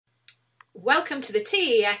Welcome to the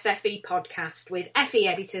TESFE podcast with FE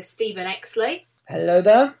editor Stephen Exley. Hello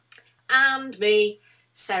there. And me,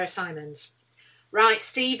 Sarah Simons. Right,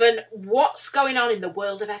 Stephen, what's going on in the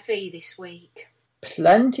world of FE this week?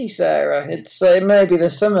 Plenty, Sarah. It may be the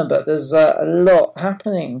summer, but there's a lot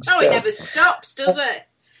happening still. Oh, it never stops, does it?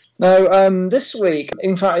 No, this week,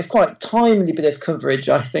 in fact, it's quite a timely bit of coverage,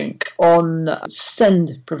 I think, on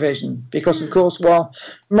SEND provision. Because, of course, while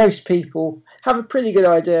most people have a pretty good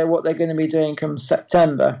idea what they're going to be doing come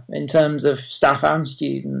September in terms of staff and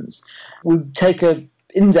students, we take an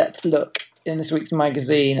in-depth look in this week's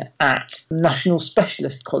magazine at national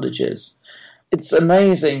specialist colleges. It's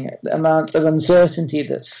amazing the amount of uncertainty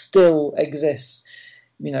that still exists,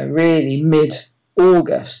 really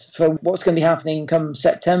mid-August for what's going to be happening come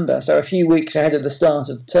September. So a few weeks ahead of the start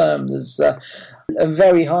of term, there's a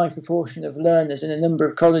very high proportion of learners in a number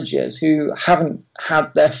of colleges who haven't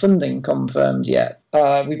had their funding confirmed yet.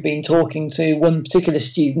 We've been talking to one particular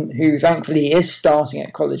student who thankfully is starting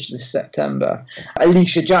at college this September,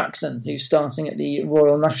 Alicia Jackson, who's starting at the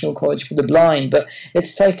Royal National College for the Blind, but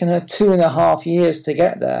it's taken her 2.5 years to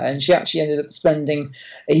get there, and she actually ended up spending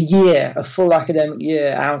a full academic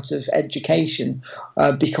year out of education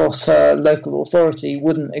because her local authority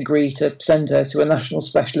wouldn't agree to send her to a national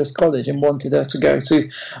specialist college and wanted her to go to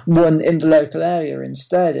one in the local area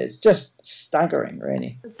instead. It's just staggering,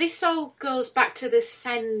 really. This all goes back to the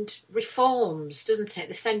SEND reforms, doesn't it?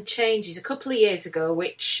 The SEND changes a couple of years ago,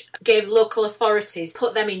 which gave local authorities,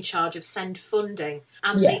 put them in charge of SEND funding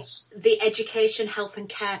and yes. the education, health and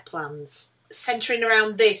care plans. Centering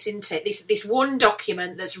around this, isn't it? This one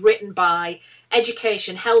document that's written by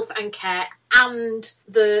education, health and care and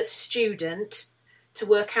the student to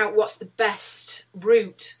work out what's the best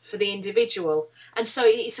route for the individual. And so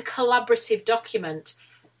it's a collaborative document.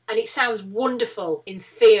 And it sounds wonderful in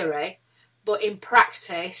theory, but in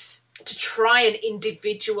practice, to try and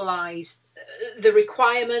individualise the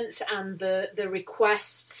requirements and the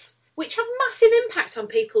requests, which have massive impact on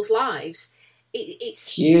people's lives,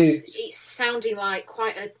 it's sounding like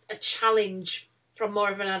quite a challenge from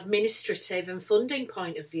more of an administrative and funding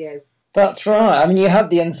point of view. That's right. I mean, you have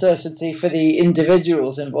the uncertainty for the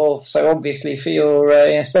individuals involved. So obviously for your,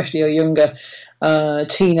 especially your younger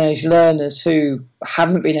teenage learners who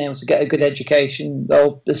haven't been able to get a good education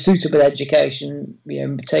or a suitable education,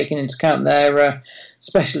 taking into account their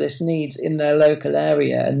specialist needs in their local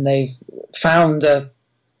area, and they've found a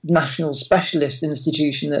national specialist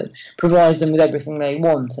institution that provides them with everything they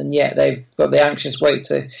want, and yet they've got the anxious wait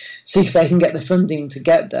to see if they can get the funding to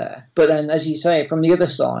get there. But then, as you say, from the other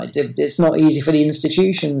side, it's not easy for the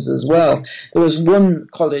institutions as well. There was one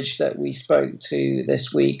college that we spoke to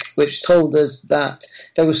this week which told us that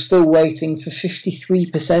they were still waiting for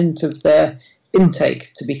 53% of their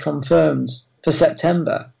intake to be confirmed for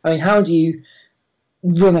September. I mean, how do you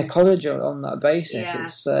run a college on that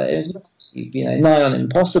basis? Yeah. It's nigh on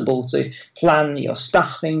impossible to plan your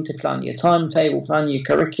staffing, to plan your timetable, plan your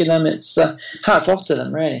curriculum. It's hats off to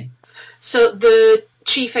them, really. So the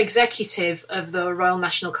chief executive of the Royal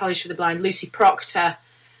National College for the Blind, Lucy Proctor,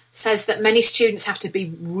 says that many students have to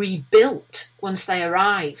be rebuilt once they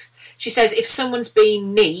arrive. She says if someone's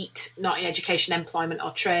been NEET, not in education, employment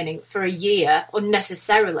or training, for a year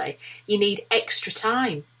unnecessarily, you need extra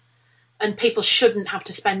time. And people shouldn't have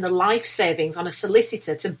to spend their life savings on a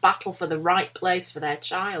solicitor to battle for the right place for their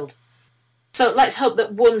child. So let's hope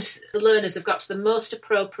that once the learners have got to the most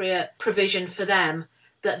appropriate provision for them,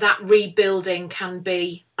 that rebuilding can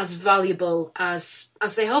be as valuable as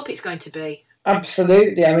they hope it's going to be.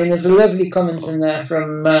 Absolutely. I mean, there's a lovely comment in there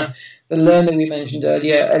from the learner we mentioned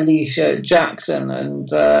earlier, Alicia Jackson, and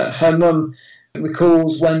her mum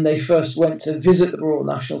recalls when they first went to visit the Royal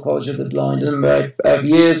National College of the Blind a number of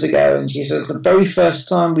years ago, and she says the very first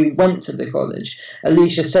time we went to the college,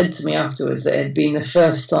 Alicia said to me afterwards that it had been the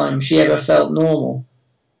first time she ever felt normal.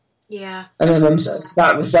 Yeah. And her mum says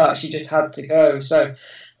that was that, she just had to go. So,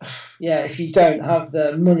 yeah, if you don't have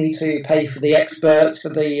the money to pay for the experts, for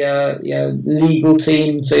the legal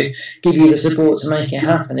team to give you the support to make it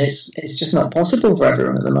happen, it's just not possible for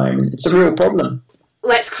everyone at the moment. It's a real problem.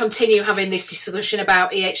 Let's continue having this discussion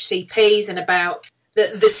about EHCPs and about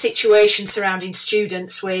the situation surrounding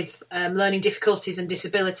students with learning difficulties and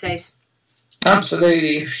disabilities.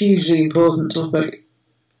 Absolutely, hugely important topic.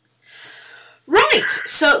 Right,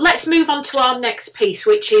 so let's move on to our next piece,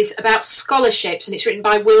 which is about scholarships, and it's written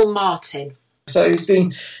by Will Martin. So he's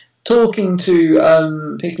been talking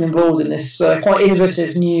to people involved in this quite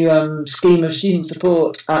innovative new scheme of student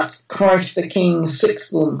support at Christ the King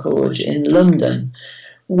Sixth Form College in London,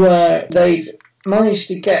 where they've managed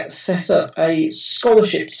to get set up a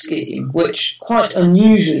scholarship scheme, which quite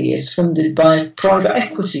unusually is funded by a private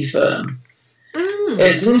equity firm.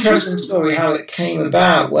 It's an interesting story how it came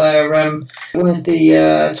about, where one of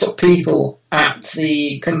the top people at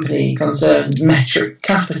the company concerned, Metric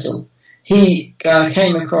Capital, he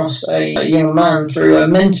came across a young man through a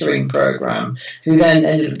mentoring program who then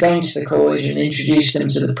ended up going to the college and introduced him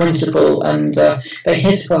to the principal, and they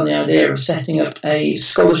hit upon the idea of setting up a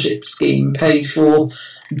scholarship scheme paid for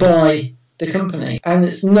by the company. And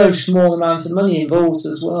it's no small amount of money involved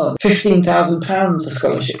as well. £15,000 the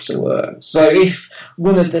scholarships are worth. So if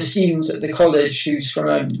one of the students at the college who's from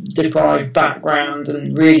a deprived background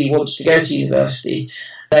and really wants to go to university,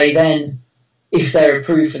 they then, if they're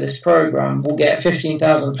approved for this programme, will get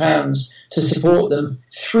 £15,000 to support them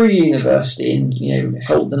through university and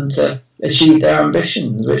help them to achieve their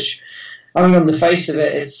ambitions, which, I mean, on the face of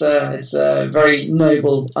it, it's a very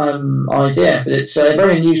noble idea, but it's a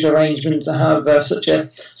very unusual arrangement to have such a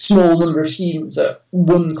small number of students at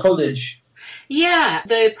one college. Yeah,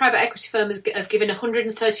 the private equity firm have given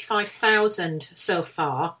 $135,000 so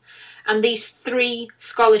far, and these 3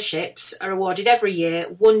 scholarships are awarded every year,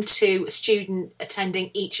 one to a student attending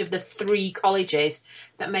each of the 3 colleges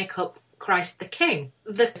that make up Christ the King.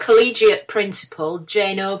 The collegiate principal,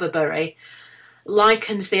 Jane Overbury,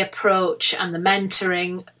 likens the approach and the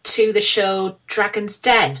mentoring to the show Dragon's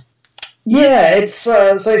Den. Yeah, it's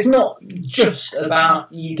so it's not just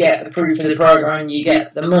about you get approved for the programme and you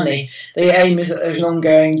get the money. The aim is that there's an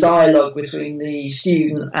ongoing dialogue between the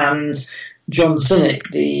student and John Sinek,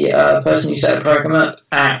 the person who set the programme up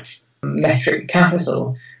at Metric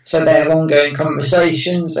Capital. So they have ongoing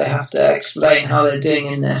conversations, they have to explain how they're doing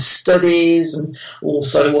in their studies and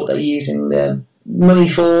also what they're using their money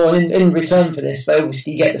for. And in return for this, they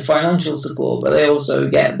obviously get the financial support, but they also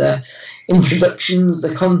get the introductions,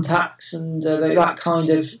 the contacts, and that kind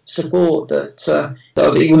of support that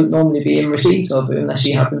you wouldn't normally be in receipt of unless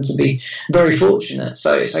you happen to be very fortunate.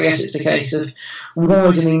 So I guess it's a case of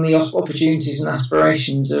widening the opportunities and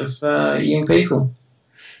aspirations of young people.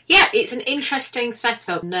 Yeah, it's an interesting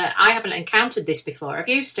setup. I haven't encountered this before. Have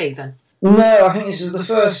you, Stephen? No, I think this is the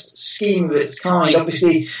first scheme of its kind.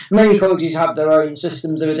 Obviously, many colleges have their own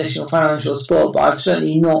systems of additional financial support, but I've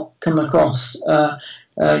certainly not come across a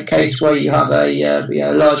case where you have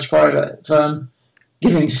a large private firm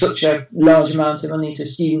giving such a large amount of money to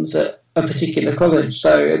students at a particular college.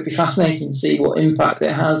 So it'd be fascinating to see what impact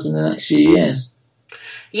it has in the next few years.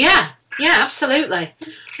 Yeah, absolutely.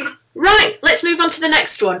 Right, let's move on to the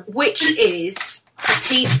next one, which is a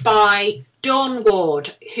piece by Dawn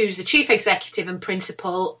Ward, who's the Chief Executive and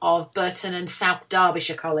Principal of Burton and South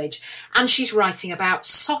Derbyshire College, and she's writing about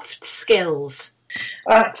soft skills.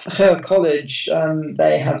 At her college,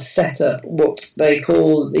 they have set up what they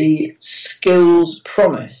call the Skills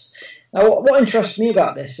Promise. Now, what interests me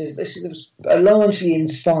about this was largely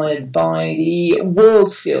inspired by the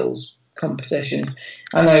World Skills competition.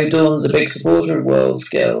 I know Dawn's a big supporter of World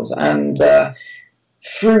Skills, and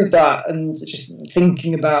through that and just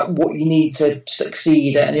thinking about what you need to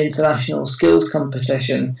succeed at an international skills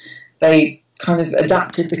competition, they kind of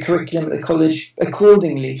adapted the curriculum at the college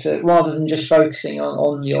accordingly, to rather than just focusing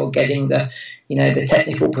on your getting the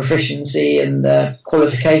technical proficiency and the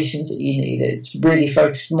qualifications that you need. It's really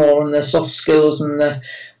focused more on the soft skills and the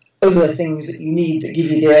other things that you need that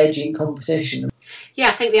give you the edge in competition. Yeah,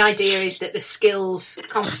 I think the idea is that the skills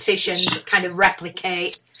competitions kind of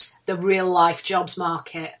replicate the real-life jobs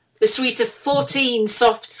market. The suite of 14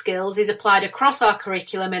 soft skills is applied across our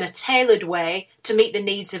curriculum in a tailored way to meet the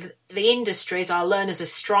needs of the industries our learners are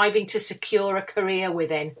striving to secure a career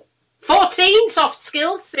within. 14 soft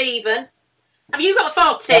skills, Stephen? Have you got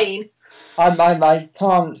 14? I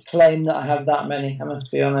can't claim that I have that many, I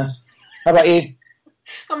must be honest. How about you?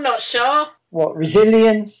 I'm not sure. What,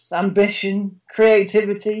 resilience, ambition,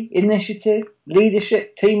 creativity, initiative,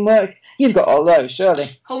 leadership, teamwork? You've got all those, surely.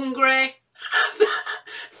 Hungry,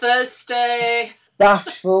 thirsty,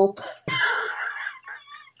 bashful.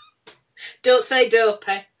 Don't say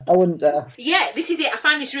dopey. I wouldn't dare. Yeah, this is it. I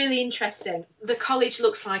find this really interesting. The college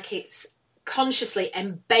looks like it's consciously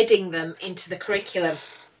embedding them into the curriculum.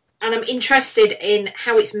 And I'm interested in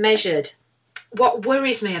how it's measured. What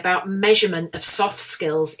worries me about measurement of soft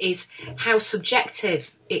skills is how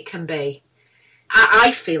subjective it can be.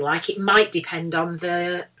 I feel like it might depend on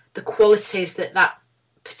the qualities that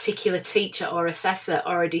particular teacher or assessor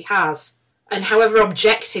already has. And however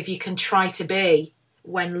objective you can try to be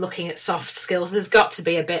when looking at soft skills, there's got to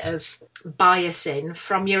be a bit of bias in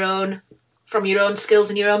from your own skills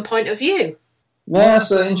and your own point of view. Yeah,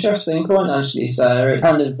 that's an interesting point, actually, Sarah. It's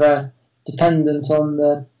kind of dependent on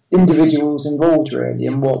the individuals involved really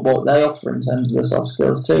and what they offer in terms of the soft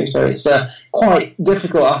skills too. So it's quite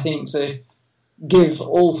difficult, I think, to give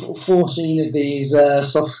all 14 of these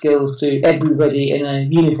soft skills to everybody in a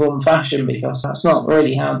uniform fashion, because that's not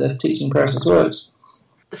really how the teaching process works.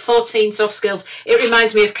 The 14 soft skills, it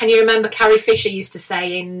reminds me of, can you remember Carrie Fisher used to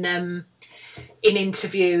say in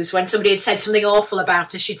interviews when somebody had said something awful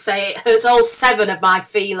about her, she'd say, it hurts all 7 of my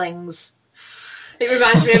feelings. It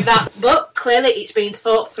reminds me of that, but clearly it's been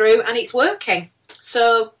thought through and it's working.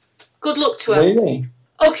 So, good luck to her. Really?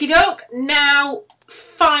 Okie doke. Now,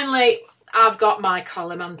 finally, I've got my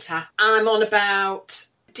column, haven't I? I'm on about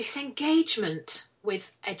disengagement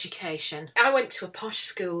with education. I went to a posh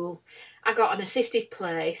school. I got an assisted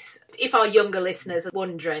place. If our younger listeners are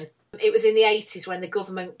wondering, it was in the 80s when the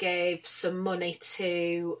government gave some money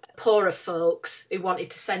to poorer folks who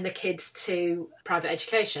wanted to send their kids to private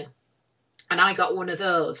education. And I got one of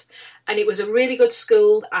those. And it was a really good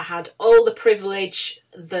school. I had all the privilege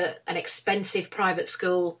that an expensive private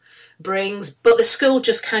school brings. But the school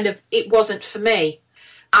just kind of, it wasn't for me.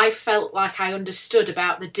 I felt like I understood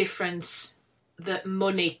about the difference that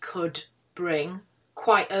money could bring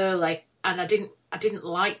quite early. And I didn't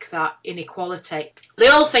like that inequality.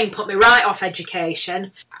 The whole thing put me right off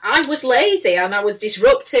education. I was lazy and I was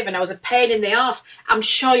disruptive and I was a pain in the arse. I'm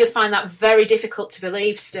sure you'll find that very difficult to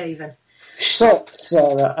believe, Stephen. Shocked,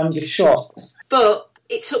 Sarah. I'm just shocked. But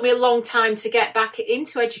it took me a long time to get back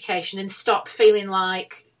into education and stop feeling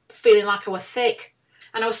like I was thick.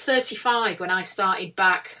 And I was 35 when I started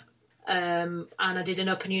back, and I did an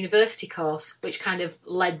Open University course, which kind of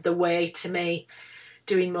led the way to me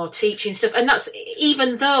doing more teaching stuff. And that's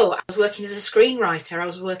even though I was working as a screenwriter, I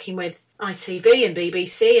was working with ITV and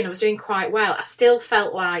BBC, and I was doing quite well. I still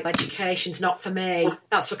felt like education's not for me.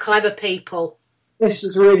 That's for clever people. This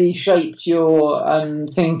has really shaped your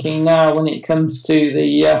thinking now when it comes to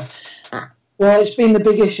the... well, it's been the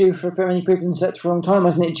big issue for many people in the sector for a long time,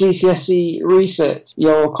 hasn't it? GCSE resets.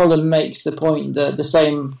 Your column makes the point that the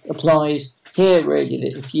same applies here, really,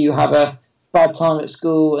 that if you have a bad time at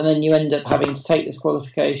school and then you end up having to take this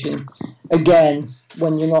qualification again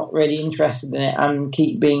when you're not really interested in it and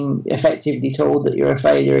keep being effectively told that you're a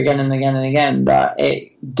failure again and again and again, that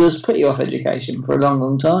it does put you off education for a long,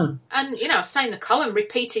 long time. And, you know, saying the column,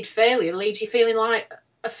 repeated failure leaves you feeling like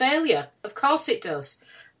a failure. Of course it does.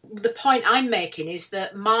 The point I'm making is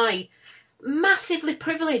that my massively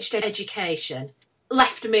privileged education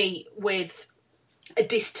left me with a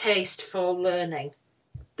distaste for learning.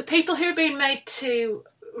 The people who are being made to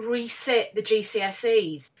resit the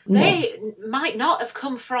GCSEs, they might not have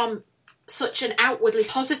come from such an outwardly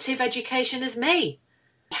positive education as me.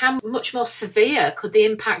 How much more severe could the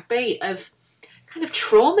impact be of kind of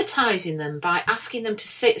traumatising them by asking them to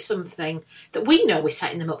sit something that we know we're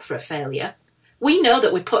setting them up for a failure? We know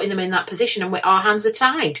that we're putting them in that position and our hands are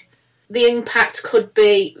tied. The impact could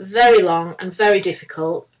be very long and very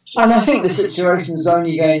difficult. And I think the situation is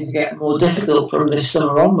only going to get more difficult from this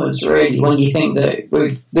summer onwards, really, when you think that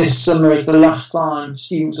this summer is the last time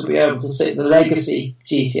students will be able to sit the legacy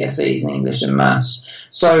GCSEs in English and Maths.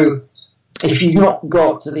 So if you've not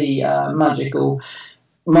got the magical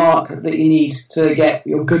mark that you need to get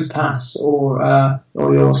your good pass or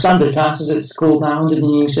your standard pass, as it's called now under the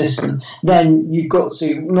new system, then you've got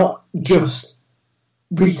to not just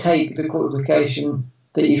retake the qualification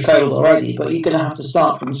that you failed already, but you're going to have to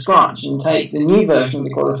start from scratch and take the new version of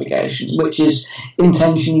the qualification, which is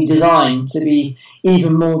intentionally designed to be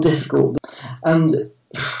even more difficult. And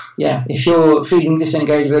yeah, if you're feeling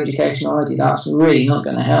disengaged with education already, that's really not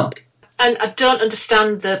going to help. And I don't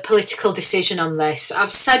understand the political decision on this.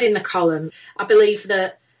 I've said in the column, I believe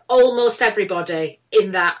that almost everybody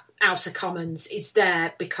in that House of Commons is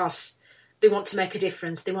there because they want to make a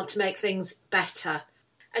difference, they want to make things better.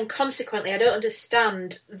 And consequently, I don't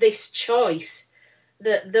understand this choice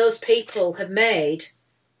that those people have made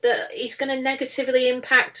that is going to negatively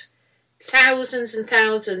impact thousands and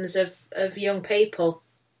thousands of young people.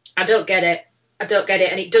 I don't get it. I don't get it.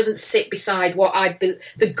 And it doesn't sit beside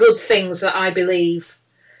the good things that I believe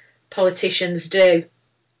politicians do.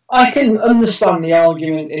 I can understand the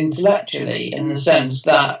argument intellectually in the sense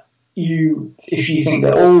that if you think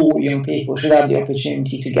that all young people should have the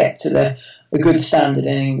opportunity to get to a good standard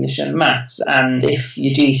in English and Maths, and if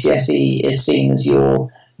your GCSE is seen as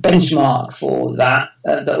your benchmark for that,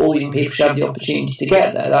 that all young people should have the opportunity to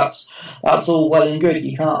get there, that's all well and good.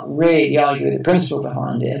 You can't really argue with the principle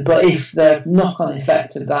behind it. But if the knock-on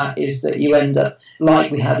effect of that is that you end up,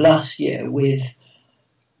 like we had last year, with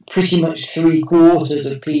pretty much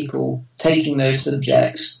 3/4 of people taking those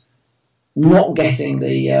subjects not getting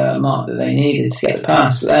the mark that they needed to get the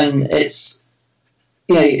pass, then it's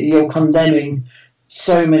you're condemning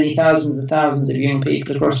so many thousands and thousands of young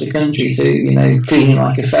people across the country to, feeling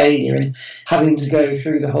like a failure and having to go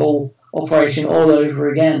through the whole operation all over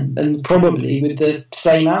again, and probably with the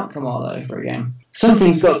same outcome all over again.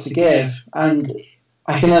 Something's got to give, and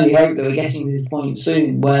I can only hope that we're getting to the point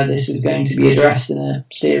soon where this is going to be addressed in a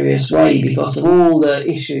serious way, because of all the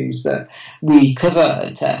issues that we cover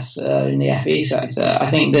at TESS in the FE sector. I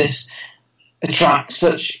think this attracts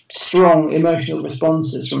such strong emotional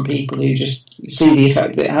responses from people who just see the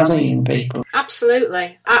effect that it has on young people.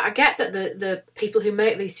 Absolutely. I get that the people who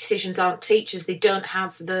make these decisions aren't teachers. They don't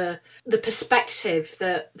have the perspective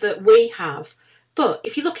that we have. But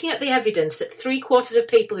if you're looking at the evidence that 3/4 of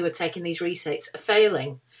people who are taking these resets are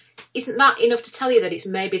failing, isn't that enough to tell you that it's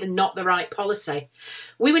maybe not the right policy?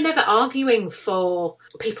 We were never arguing for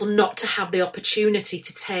people not to have the opportunity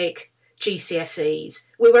to take GCSEs.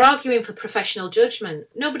 We were arguing for professional judgment.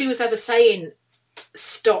 Nobody was ever saying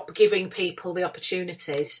stop giving people the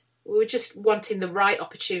opportunities. We were just wanting the right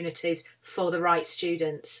opportunities for the right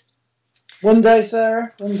students. One day,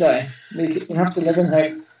 Sarah, one day. We have to live in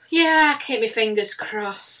hope. Yeah, keep my fingers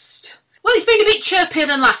crossed. Well, it's been a bit chirpier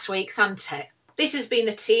than last week's, hasn't it? This has been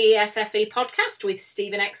the TESFE podcast with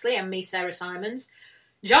Stephen Exley and me, Sarah Simons.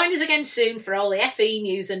 Join us again soon for all the FE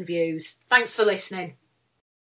news and views. Thanks for listening.